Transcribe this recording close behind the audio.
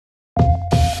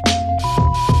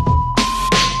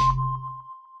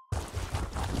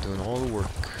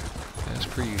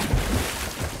for you.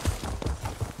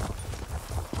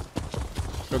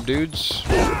 What up, dudes?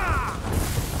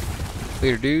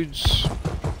 Later, dudes.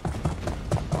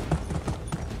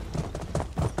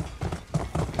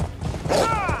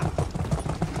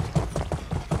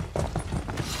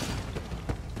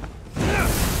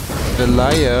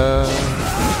 Velaya.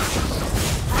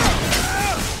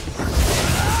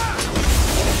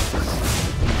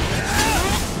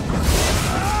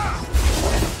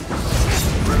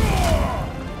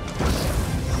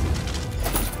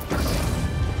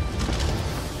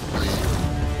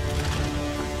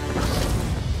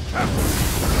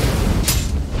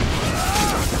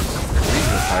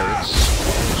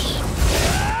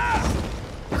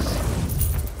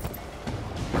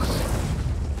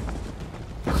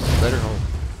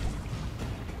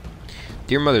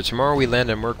 Dear Mother, tomorrow we land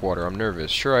at Murkwater. I'm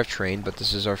nervous. Sure, I've trained, but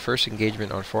this is our first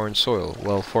engagement on foreign soil.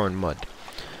 Well, foreign mud.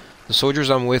 The soldiers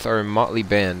I'm with are a motley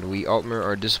band. We Altmer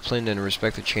are disciplined and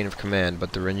respect the chain of command,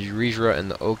 but the Renjira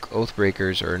and the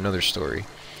Oathbreakers are another story.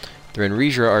 The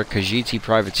Renjira are Khajiit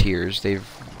privateers.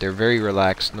 They're very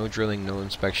relaxed, no drilling, no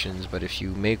inspections, but if you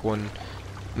make one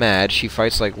mad, she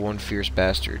fights like one fierce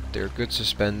bastard. They're good to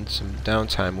spend some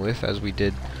downtime with, as we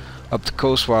did up the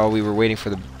coast while we were waiting for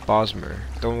the Bosmer.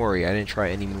 Don't worry, I didn't try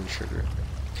any moon sugar.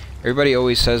 Everybody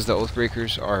always says the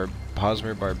Oathbreakers are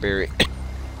Bosmer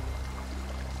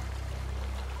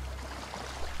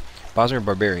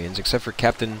barbarians, except for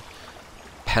Captain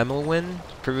Pamelwen.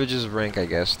 Privileges of rank, I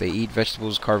guess. They eat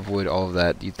vegetables, carve wood, all of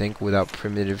that. You'd think without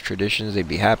primitive traditions they'd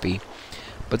be happy.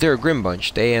 But they're a grim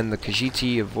bunch. They and the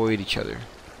Khajiit avoid each other.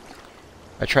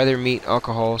 I try their meat,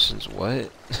 alcohol, since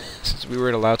what? Since we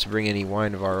weren't allowed to bring any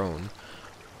wine of our own.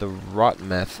 The rot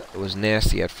meth was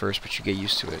nasty at first, but you get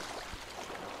used to it.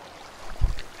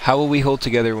 How will we hold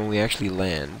together when we actually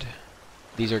land?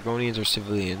 These Argonians are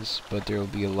civilians, but there will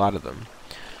be a lot of them.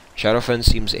 Shadowfen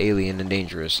seems alien and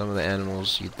dangerous. Some of the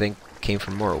animals you'd think came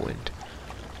from Morrowind.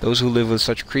 Those who live with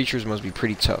such creatures must be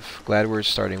pretty tough. Glad we're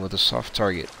starting with a soft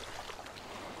target.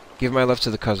 Give my love to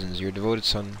the cousins. Your devoted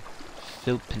son,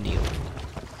 Philpeniel.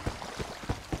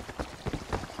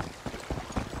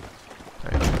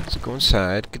 Alright, let's go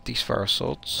inside. Get these fire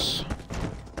assaults.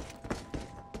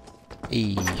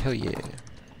 Hey, hell yeah.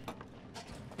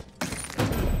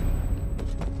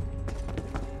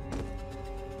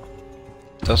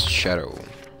 Dust Shadow.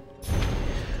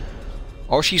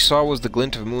 All she saw was the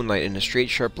glint of moonlight in a straight,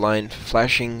 sharp line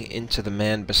flashing into the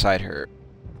man beside her.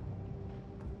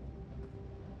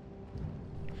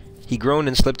 He groaned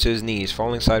and slipped to his knees,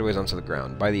 falling sideways onto the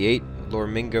ground. By the 8,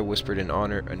 Lorminga whispered in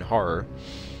horror.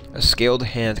 A scaled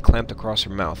hand clamped across her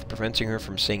mouth, preventing her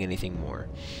from saying anything more.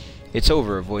 It's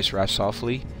over, a voice rasped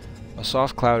softly. A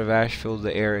soft cloud of ash filled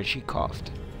the air and she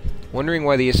coughed, wondering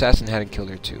why the assassin hadn't killed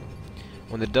her too.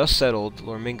 When the dust settled,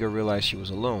 Lorminga realized she was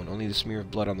alone. Only the smear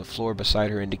of blood on the floor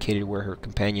beside her indicated where her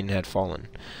companion had fallen.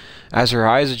 As her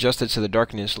eyes adjusted to the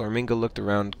darkness, Lorminga looked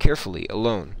around carefully,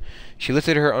 alone. She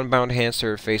lifted her unbound hands to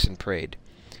her face and prayed.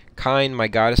 Kind, my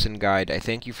goddess and guide, I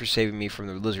thank you for saving me from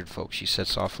the lizard folk, she said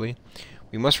softly.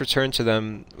 We must return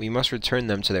them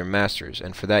to their masters,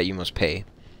 and for that you must pay.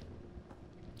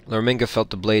 Lorminga felt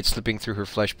the blade slipping through her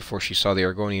flesh before she saw the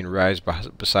Argonian rise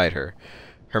beside her.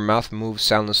 Her mouth moved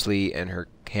soundlessly, and her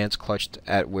hands clutched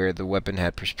at where the weapon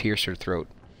had pierced her throat.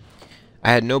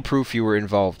 I had no proof you were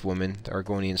involved, woman, the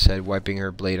Argonian said, wiping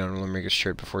her blade on Lorminga's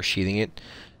shirt before sheathing it.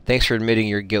 Thanks for admitting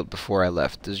your guilt before I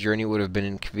left. This journey would have been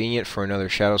inconvenient for another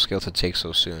Shadowscale to take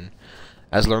so soon.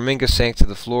 As Lorminga sank to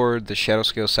the floor, the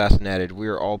Shadowscale assassin added, We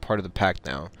are all part of the pact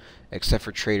now, except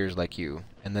for traitors like you.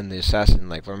 And then the assassin,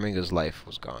 like Lorminga's life,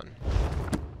 was gone.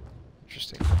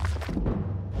 Interesting.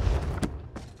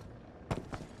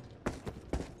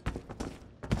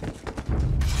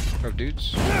 Oh,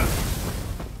 dudes.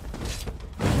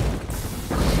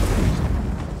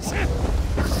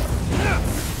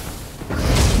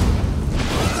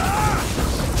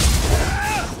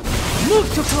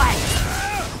 Move to flank!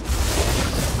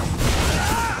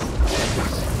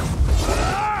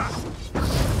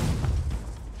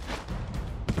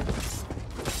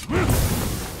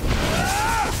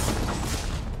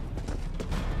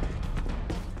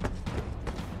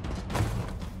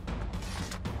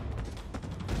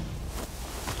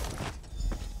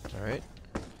 Alright.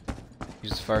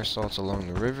 Use the fire salts along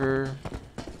the river.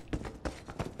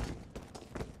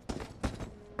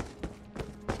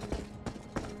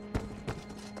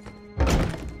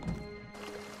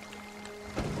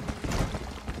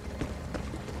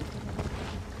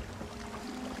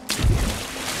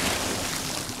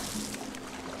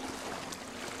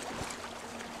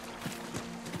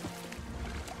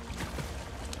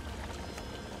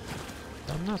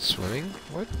 I'm not swimming.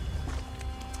 What?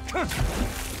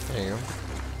 There you go.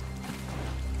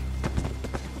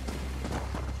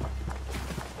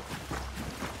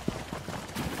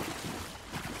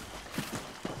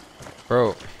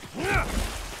 Bro.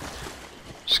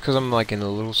 Just because I'm like in a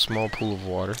little small pool of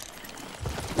water.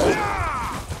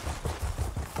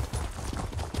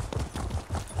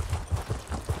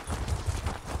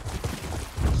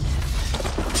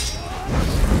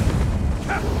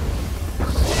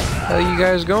 Where are you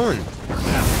guys going?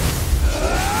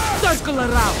 Circle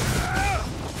around.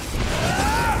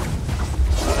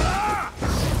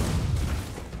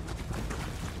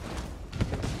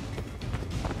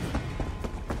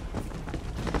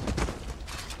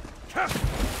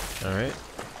 Alright.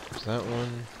 Is that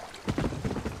one?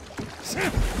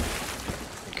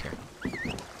 Okay.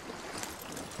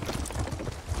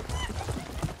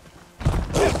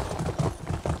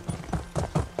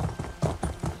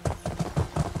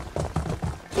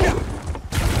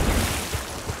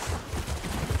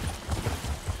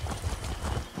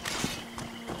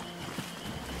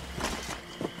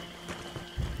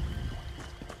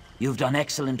 You've done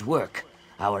excellent work.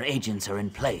 Our agents are in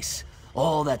place.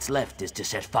 All that's left is to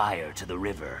set fire to the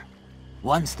river.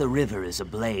 Once the river is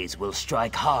ablaze, we'll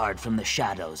strike hard from the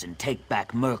shadows and take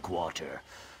back Murkwater.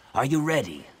 Are you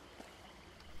ready?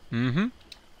 Mm-hmm.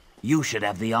 You should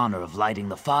have the honor of lighting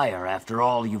the fire after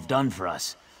all you've done for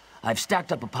us. I've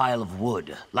stacked up a pile of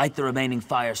wood, light the remaining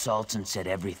fire salts, and set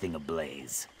everything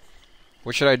ablaze.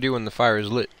 What should I do when the fire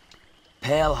is lit?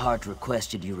 Paleheart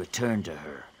requested you return to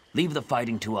her. Leave the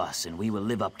fighting to us, and we will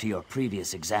live up to your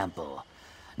previous example.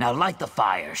 Now light the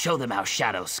fire, show them how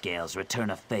shadow scales return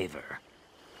a favor.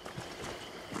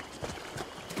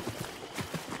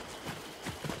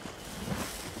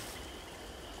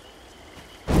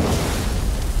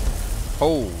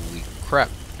 Holy crap.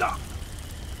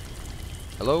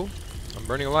 Hello? I'm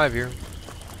burning alive here.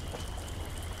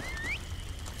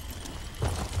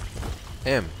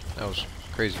 Damn, that was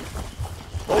crazy.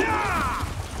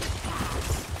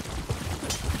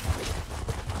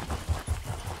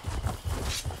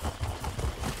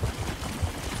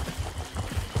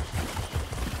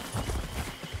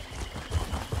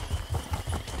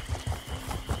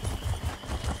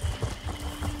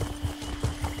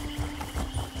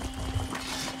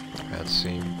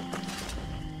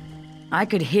 I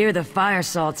could hear the fire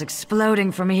salts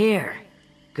exploding from here.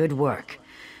 Good work.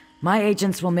 My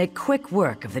agents will make quick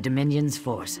work of the Dominion's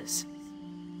forces.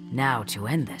 Now, to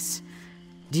end this,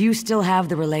 do you still have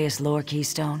the Relayus lore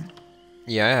keystone?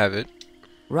 Yeah, I have it.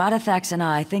 Radithax and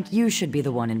I think you should be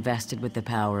the one invested with the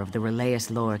power of the Relayus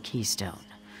lore keystone.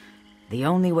 The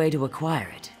only way to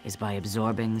acquire it is by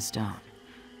absorbing the stone.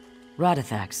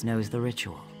 Radithax knows the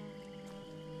ritual.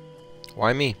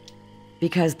 Why me?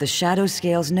 Because the Shadow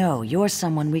Scales know you're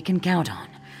someone we can count on.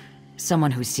 Someone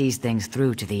who sees things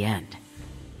through to the end.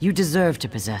 You deserve to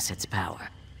possess its power.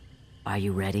 Are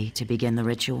you ready to begin the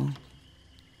ritual?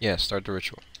 Yeah, start the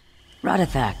ritual.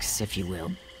 Radithax, if you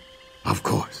will. Of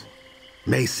course.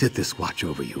 May Sithis watch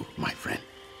over you, my friend.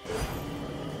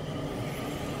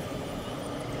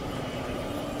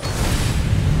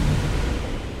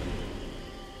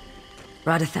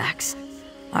 Radithax,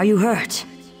 are you hurt?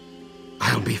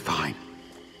 I'll be fine.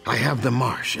 I have the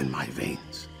marsh in my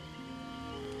veins.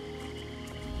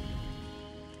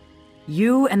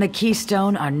 You and the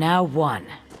keystone are now one.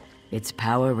 Its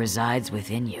power resides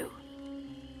within you.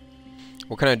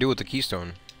 What can I do with the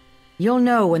keystone? You'll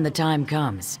know when the time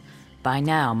comes. By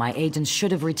now, my agents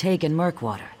should have retaken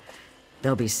Murkwater.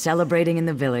 They'll be celebrating in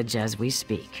the village as we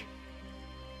speak.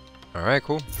 Alright,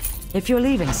 cool. If you're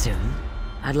leaving soon,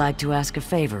 I'd like to ask a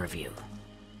favor of you.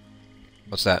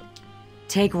 What's that?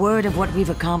 Take word of what we've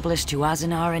accomplished to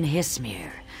Azenar and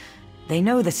Hissmir. They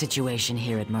know the situation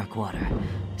here at Murkwater,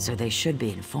 so they should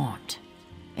be informed.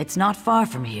 It's not far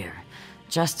from here,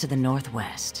 just to the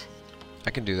northwest.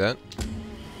 I can do that.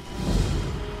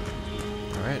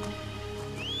 Alright.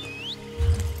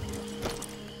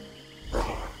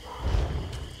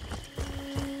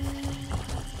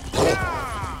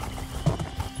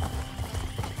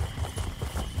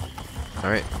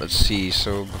 Alright, let's see.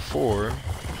 So before,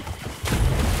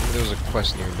 there was a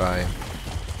quest nearby.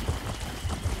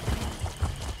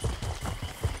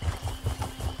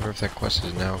 I wonder if that quest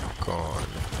is now gone.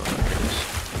 Oh, there it is.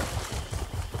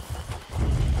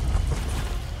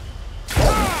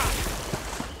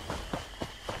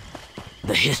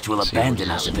 The Hist will abandon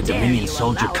us if a Dominion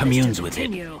soldier communes with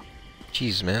it.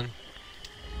 Jeez, man.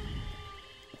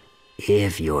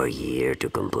 If you're here to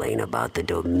complain about the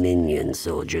Dominion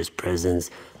soldiers'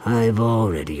 presence, I've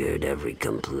already heard every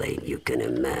complaint you can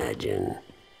imagine.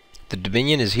 The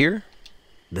Dominion is here?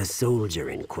 The soldier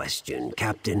in question,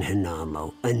 Captain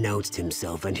Hinamo, announced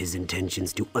himself and his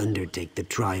intentions to undertake the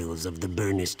trials of the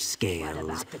burnished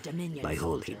scales. By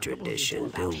holy tradition,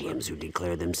 pilgrims who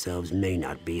declare themselves may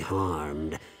not be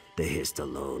harmed. The Hist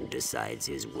alone decides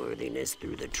his worthiness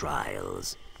through the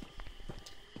trials.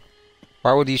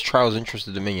 Why would these trials interest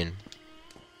the Dominion?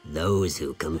 Those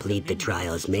who complete the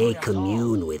trials may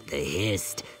commune with the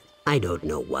Hist. I don't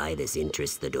know why this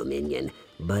interests the Dominion,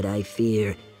 but I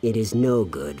fear it is no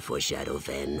good for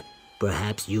Shadowfen.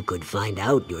 Perhaps you could find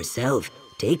out yourself,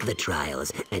 take the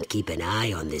trials, and keep an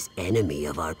eye on this enemy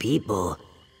of our people.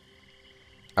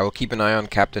 I will keep an eye on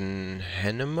Captain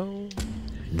Henemo?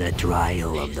 The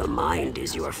Trial of the Mind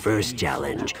is your first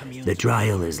challenge. The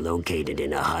trial is located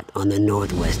in a hut on the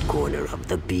northwest corner of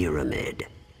the pyramid.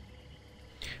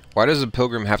 Why does a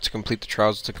pilgrim have to complete the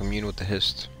trials to commune with the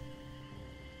Hist?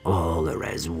 All are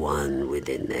as one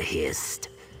within the Hist.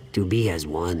 To be as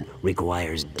one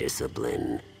requires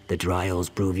discipline. The trials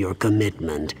prove your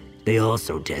commitment. They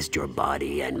also test your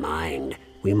body and mind.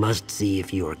 We must see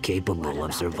if you are capable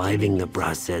of surviving the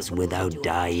process without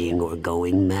dying or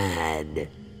going mad.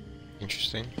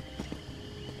 Interesting.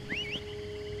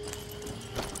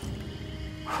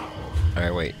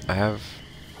 Alright, wait. I have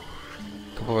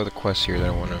a couple other quests here that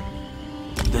I want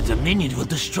to... The Dominion will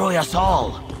destroy us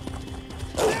all.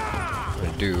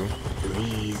 do.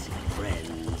 Please,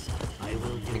 friends, I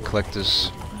will do. And collect this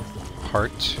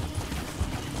heart.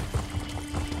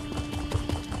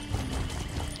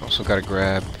 Also gotta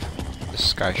grab the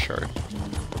sky shard.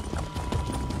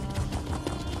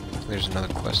 There's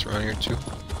another quest around here too.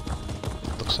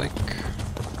 Looks like.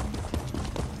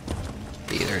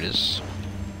 Hey, there it is.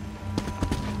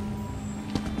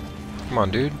 Come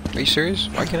on, dude. Are you serious?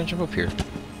 Why can't I jump up here?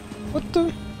 What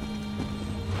the?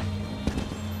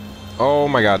 Oh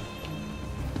my god.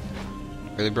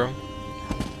 Really, bro?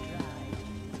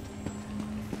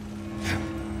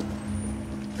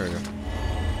 There we go.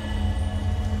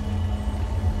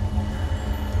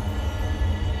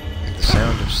 Like the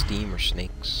sound of steam or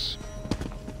snakes.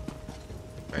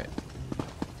 Alright.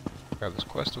 Grab this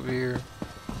quest over here.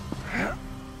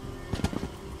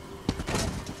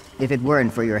 If it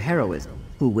weren't for your heroism,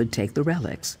 who would take the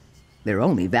relics? Their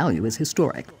only value is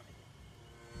historic.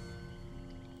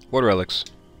 What relics?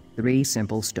 3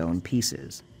 simple stone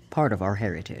pieces, part of our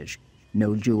heritage.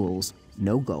 No jewels,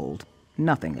 no gold,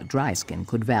 nothing a dry skin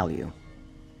could value.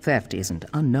 Theft isn't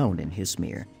unknown in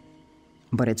Hissmir,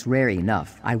 but it's rare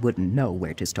enough I wouldn't know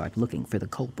where to start looking for the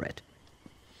culprit.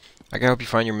 I can help you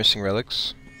find your missing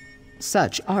relics.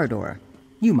 Such ardor.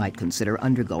 You might consider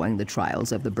undergoing the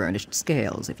trials of the burnished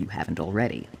scales if you haven't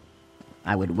already.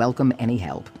 I would welcome any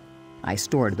help. I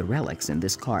stored the relics in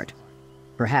this cart.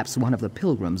 Perhaps one of the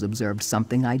pilgrims observed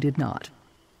something I did not.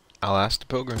 I'll ask the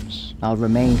pilgrims. I'll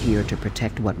remain here to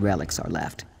protect what relics are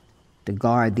left, to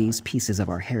guard these pieces of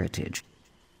our heritage.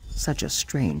 Such a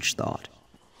strange thought.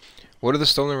 What are the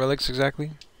stolen relics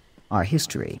exactly? Our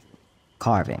history,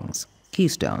 carvings,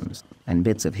 keystones, and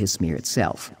bits of Hissmir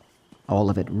itself.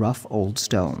 All of it rough old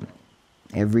stone.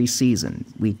 Every season,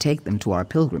 we take them to our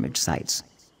pilgrimage sites.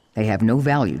 They have no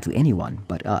value to anyone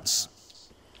but us.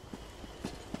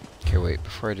 Okay, wait,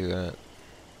 before I do that.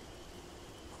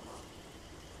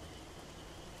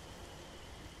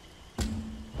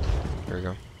 There we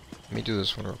go. Let me do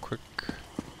this one real quick.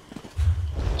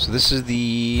 So this is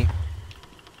the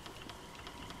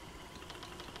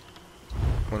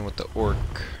one with the orc.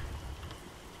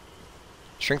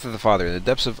 Strength of the Father. In the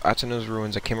depths of Atano's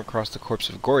ruins, I came across the corpse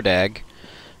of Gordag,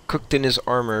 cooked in his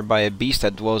armor by a beast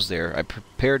that dwells there. I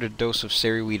prepared a dose of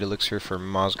Seriweed elixir for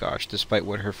Mozgosh, despite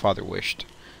what her father wished.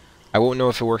 I won't know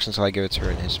if it works until I give it to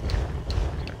her in Hissmir.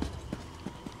 Okay.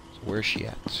 So where is she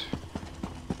at?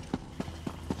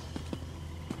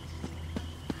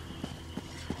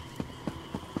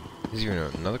 Is there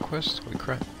even another quest? Holy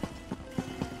crap.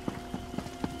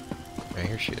 Right,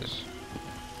 here she is.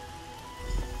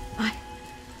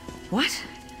 What?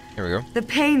 Here we go. The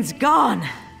pain's gone!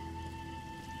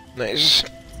 Nice.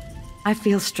 I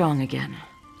feel strong again.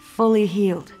 Fully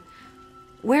healed.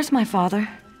 Where's my father?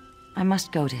 I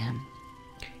must go to him.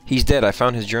 He's dead. I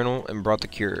found his journal and brought the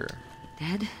cure.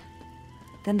 Dead?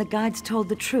 Then the guides told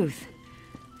the truth.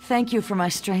 Thank you for my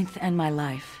strength and my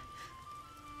life.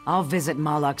 I'll visit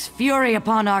Moloch's fury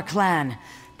upon our clan.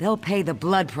 They'll pay the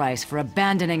blood price for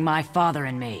abandoning my father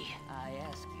and me.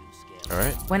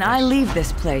 Alright. When I leave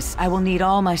this place, I will need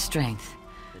all my strength.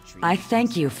 I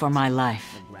thank you for my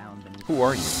life. Who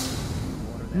are you?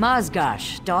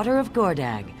 Mozgosh, daughter of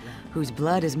Gordag, whose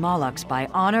blood is Moloch's by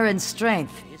honor and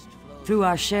strength. Through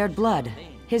our shared blood,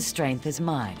 his strength is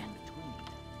mine.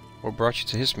 What brought you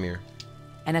to Hissmir?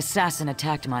 An assassin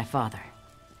attacked my father.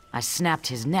 I snapped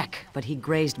his neck, but he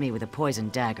grazed me with a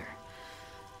poisoned dagger.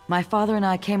 My father and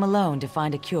I came alone to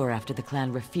find a cure after the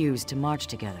clan refused to march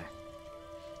together.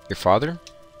 Your father?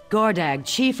 Gordag,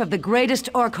 chief of the greatest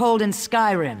orc hold in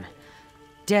Skyrim.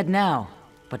 Dead now,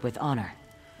 but with honor.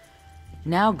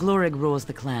 Now Glurig rules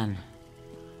the clan.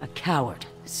 A coward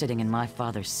sitting in my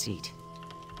father's seat.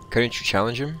 Couldn't you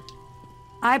challenge him?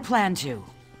 I plan to.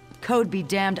 Code be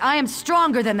damned, I am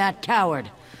stronger than that coward.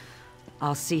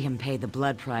 I'll see him pay the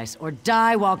blood price or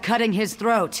die while cutting his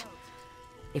throat.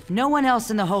 If no one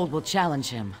else in the hold will challenge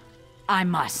him, I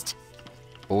must.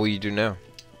 What will you do now?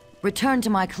 Return to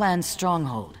my clan's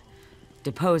stronghold.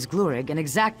 Depose Glurig and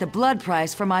exact the blood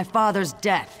price for my father's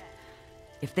death.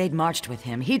 If they'd marched with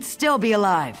him, he'd still be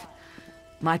alive.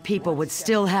 My people would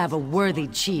still have a worthy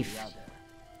chief.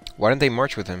 Why didn't they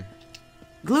march with him?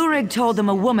 Glurig told them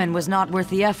a woman was not worth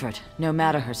the effort, no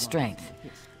matter her strength.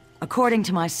 According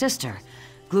to my sister,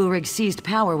 Glurig seized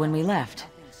power when we left.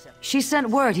 She sent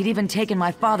word he'd even taken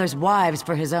my father's wives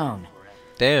for his own.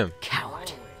 Damn.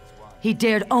 Coward. He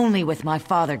dared only with my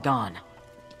father gone.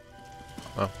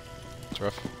 Oh, that's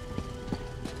rough.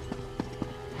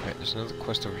 Alright, there's another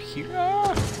quest over here.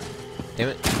 Ah! Damn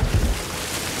it.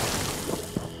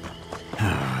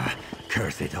 Ah,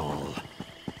 curse it all.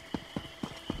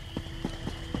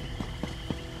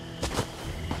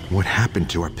 What happened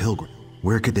to our pilgrim?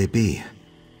 Where could they be?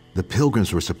 The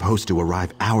pilgrims were supposed to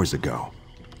arrive hours ago.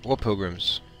 What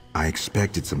pilgrims? I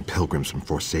expected some pilgrims from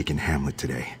Forsaken Hamlet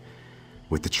today.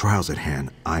 With the trials at hand,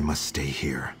 I must stay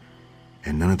here.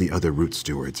 And none of the other route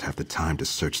stewards have the time to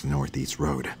search the northeast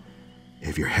road.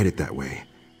 If you're headed that way,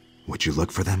 would you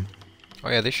look for them? Oh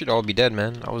yeah, they should all be dead,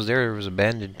 man. I was there, it was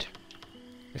abandoned.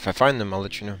 If I find them, I'll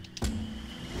let you know.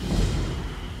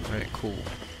 Alright, cool.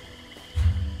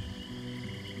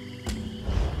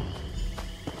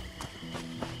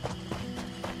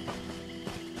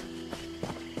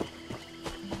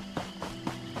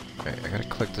 Alright, I gotta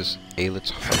collect this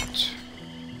Aelit's heart.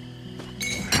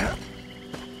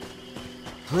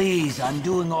 Please, I'm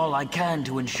doing all I can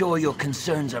to ensure your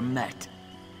concerns are met.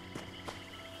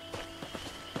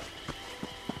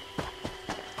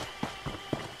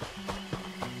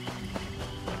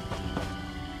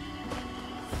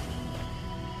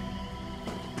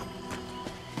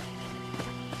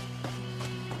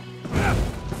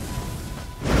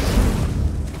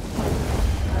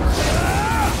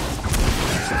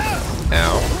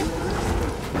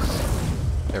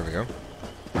 There we go.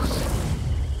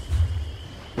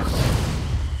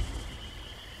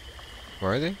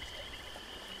 Where are they? What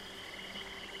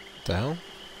the hell?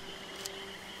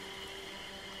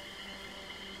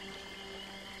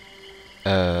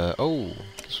 Oh,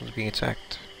 this one's being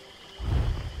attacked.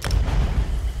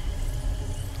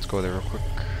 Let's go there real quick.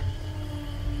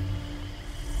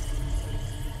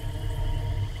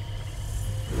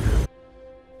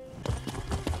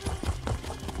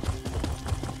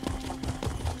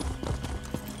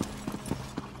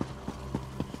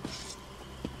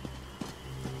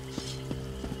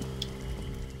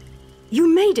 You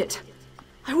made it!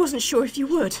 I wasn't sure if you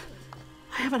would.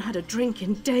 I haven't had a drink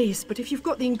in days, but if you've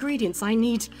got the ingredients I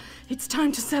need, it's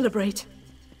time to celebrate.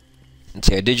 Let's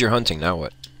see, I did your hunting, now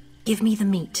what? Give me the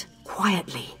meat,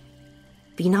 quietly.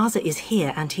 Vinaza is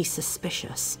here and he's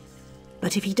suspicious.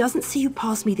 But if he doesn't see you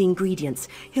pass me the ingredients,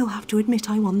 he'll have to admit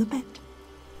I won the bet.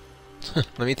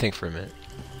 Let me think for a minute.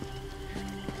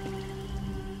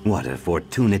 What a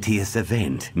fortuitous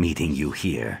event, meeting you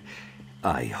here.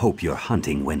 I hope your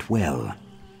hunting went well.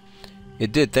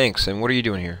 It did, thanks. And what are you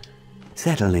doing here?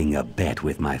 Settling a bet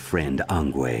with my friend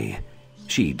Angwe.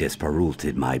 She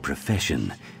disparulted my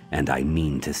profession, and I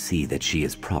mean to see that she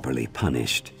is properly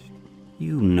punished.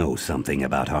 You know something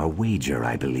about our wager,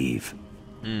 I believe.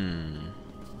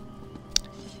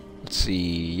 Let's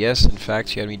see. Yes, in fact,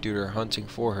 she had me do her hunting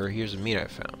for her. Here's the meat I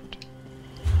found.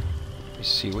 Let's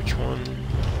see which one.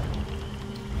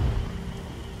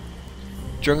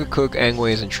 Drunken cook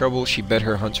Angwe is in trouble. She bet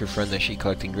her hunter friend that she'd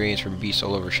collect ingredients from beasts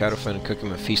all over Shadowfen and cook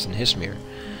him a feast in Hissmir.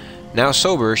 Now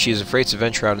sober, she is afraid to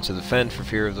venture out into the fen for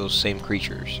fear of those same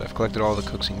creatures. I've collected all the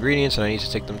cook's ingredients and I need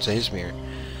to take them to Hissmir.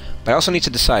 But I also need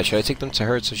to decide, should I take them to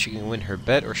her so she can win her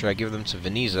bet, or should I give them to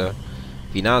Vinaza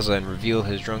and reveal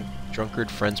his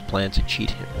drunkard friend's plan to cheat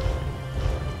him?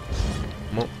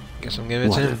 Well, guess I'm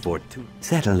giving it to him.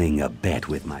 Settling a bet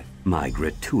with my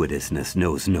gratuitousness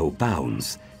knows no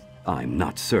bounds. I'm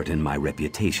not certain my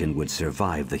reputation would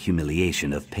survive the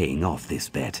humiliation of paying off this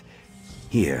bet.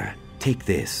 Here, take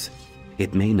this.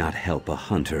 It may not help a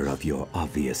hunter of your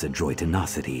obvious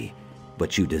adroitinosity,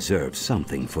 but you deserve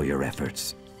something for your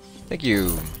efforts. Thank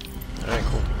you. Alright,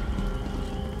 cool.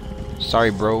 Sorry,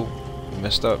 bro. You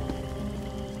messed up.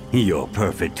 Your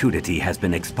perpetuity has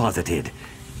been exposited.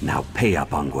 Now pay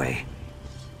up, Angwe.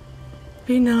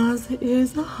 Binaza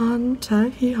is a hunter,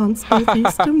 he hunts both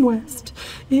east and west.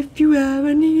 If you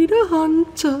ever need a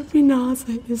hunter,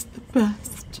 Binaza is the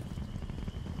best.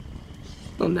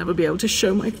 I'll never be able to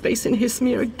show my face in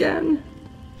Hissmir again.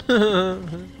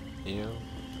 Yeah.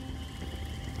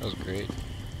 That was great.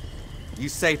 You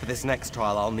say for this next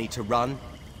trial I'll need to run?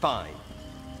 Fine.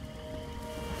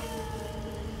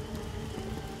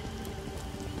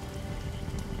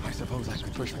 I suppose I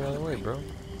could push me out of the way, bro.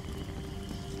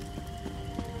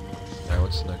 Alright,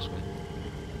 what's the next one?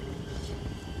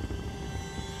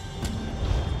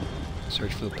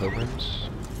 Search for the pilgrims.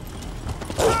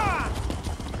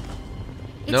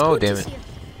 No, damn it.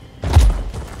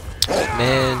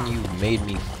 Man, you made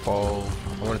me fall.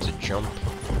 I wanted to jump.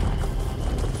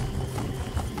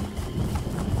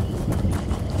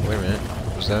 Wait a minute.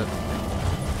 What was that?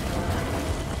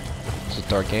 It's a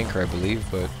dark anchor, I believe,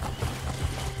 but...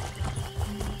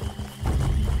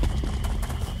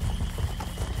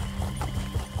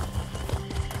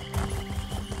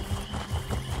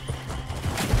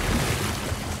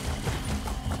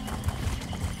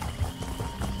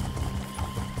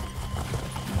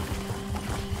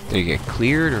 Did it get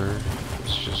cleared, or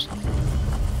it's just... I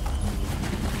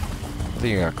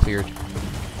think it got cleared.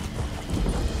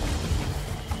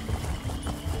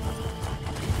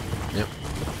 Yep.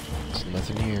 There's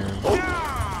nothing here.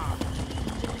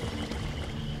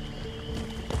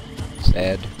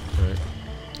 Sad. Alright.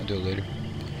 I'll do it later.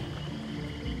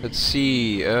 Let's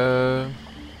see, alright.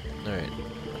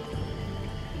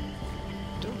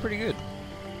 Doing pretty good.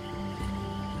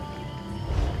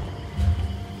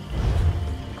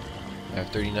 I have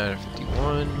 39 out of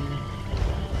 51.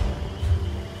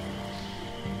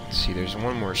 Let's see, there's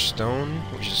one more stone,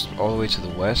 which is all the way to the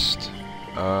west.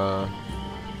 A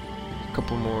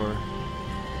couple more.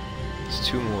 There's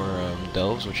two more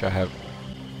delves, which I have.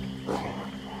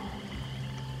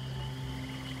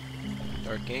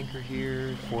 Dark anchor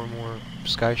here. 4 more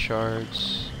sky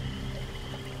shards.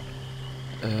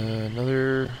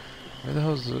 Another. Where the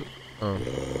hell's the? Oh.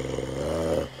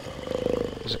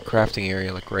 There's a crafting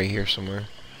area, like right here somewhere.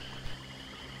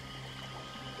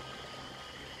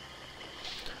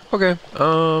 Okay,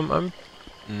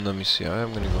 let me see,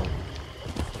 I'm gonna go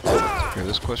take care of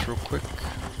this quest real quick.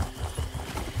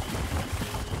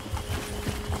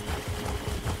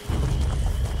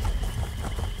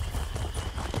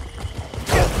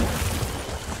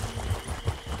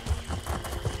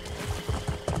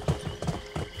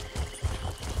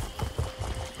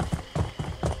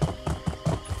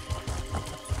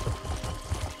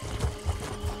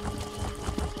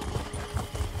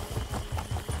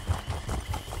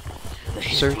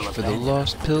 Search for the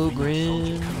lost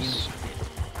pilgrims.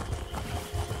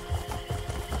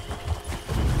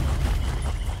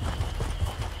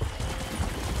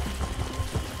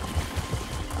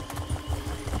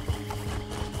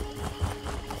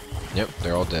 Yep,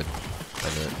 they're all dead. I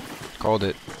knew it. Called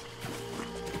it.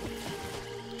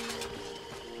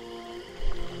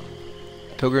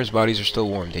 Pilgrims' bodies are still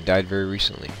warm. They died very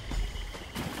recently.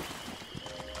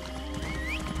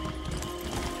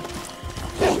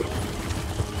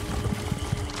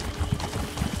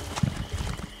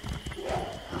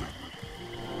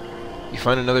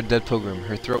 Find another dead pilgrim.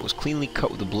 Her throat was cleanly cut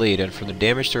with a blade, and from the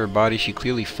damage to her body, she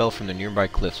clearly fell from the nearby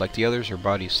cliff. Like the others, her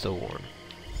body is still warm.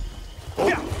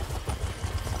 Okay.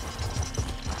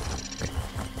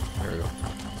 There we go.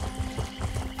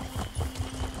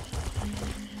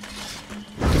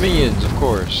 Dominions, of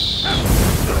course.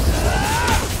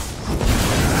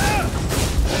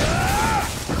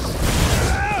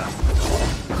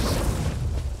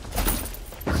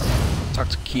 Talk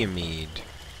to Kiamid.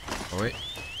 Oh wait.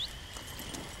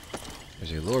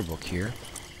 There's a lore book here.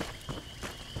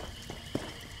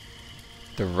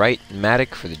 The right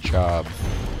matic for the job.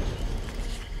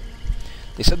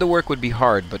 They said the work would be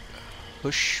hard, but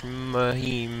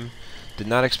Hushmahim did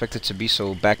not expect it to be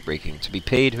so backbreaking. To be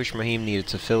paid, Hushmahim needed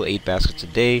to fill 8 baskets a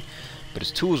day, but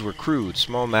his tools were crude.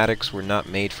 Small matics were not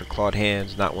made for clawed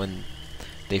hands, not when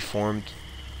they formed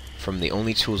from the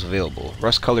only tools available.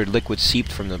 Rust-colored liquid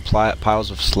seeped from the piles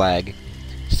of slag,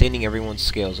 staining everyone's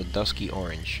scales a dusky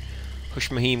orange.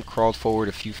 Hushmahim crawled forward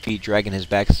a few feet, dragging his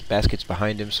baskets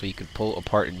behind him so he could pull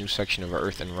apart a new section of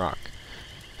earth and rock.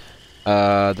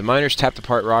 The miners tapped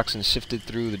apart rocks and sifted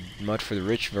through the mud for the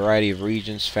rich variety of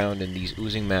reagents found in these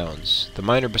oozing mounds. The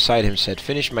miner beside him said,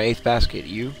 "Finished my 8th basket,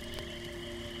 you?"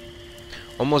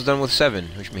 "Almost done with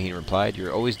 7, Hushmahim replied.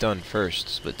 "You're always done first,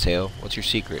 Splittail. What's your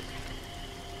secret?"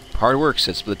 "Hard work,"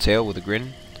 said Splittail with a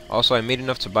grin. "Also, I made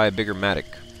enough to buy a bigger matic."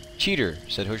 Cheater,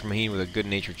 said Hushmaheen with a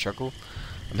good-natured chuckle.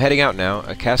 I'm heading out now.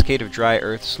 A cascade of dry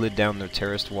earth slid down the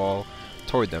terraced wall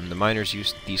toward them. The miners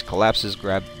used these collapses,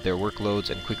 grabbed their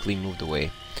workloads, and quickly moved away.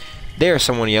 There,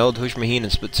 someone yelled. Hushmaheen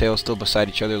and Splittail, still beside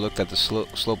each other, looked at the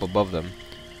slope above them.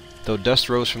 Though dust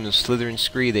rose from the slithering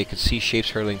scree, they could see shapes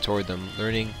hurtling toward them,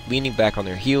 leaning back on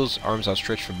their heels, arms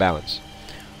outstretched for balance.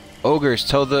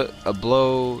 Ogres, a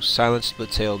blow silenced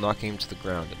Splittail, knocking him to the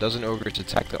ground. A dozen ogres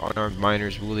attacked the unarmed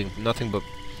miners, wielding nothing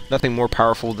more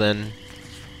powerful than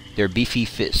their beefy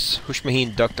fists.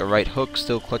 Hushmaheen ducked a right hook,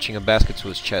 still clutching a basket to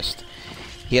his chest.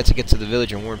 He had to get to the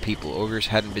village and warn people. Ogres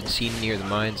hadn't been seen near the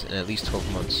mines in at least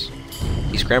 12 months.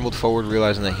 He scrambled forward,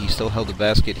 realizing that he still held the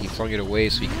basket. He flung it away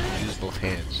so he could use both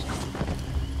hands.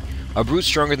 A brute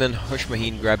stronger than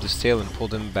Hushmaheen grabbed his tail and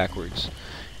pulled him backwards.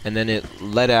 And then it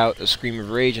let out a scream of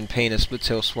rage and pain as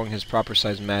Splittail swung his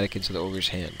proper-sized mattock into the ogre's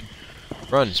hand.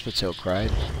 Run, Splittail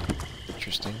cried.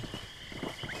 Interesting.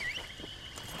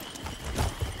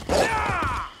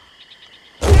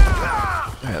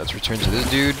 Alright, let's return to this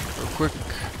dude real quick.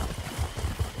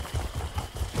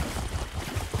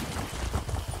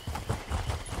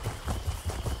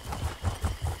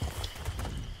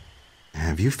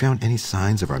 Have you found any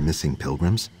signs of our missing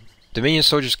pilgrims? Dominion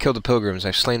soldiers killed the pilgrims.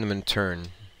 I've slain them in turn.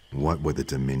 What would the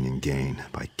Dominion gain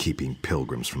by keeping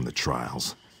pilgrims from the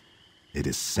trials? It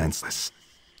is senseless.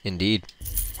 Indeed.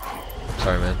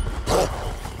 Sorry, man.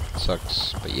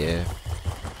 Sucks, but yeah.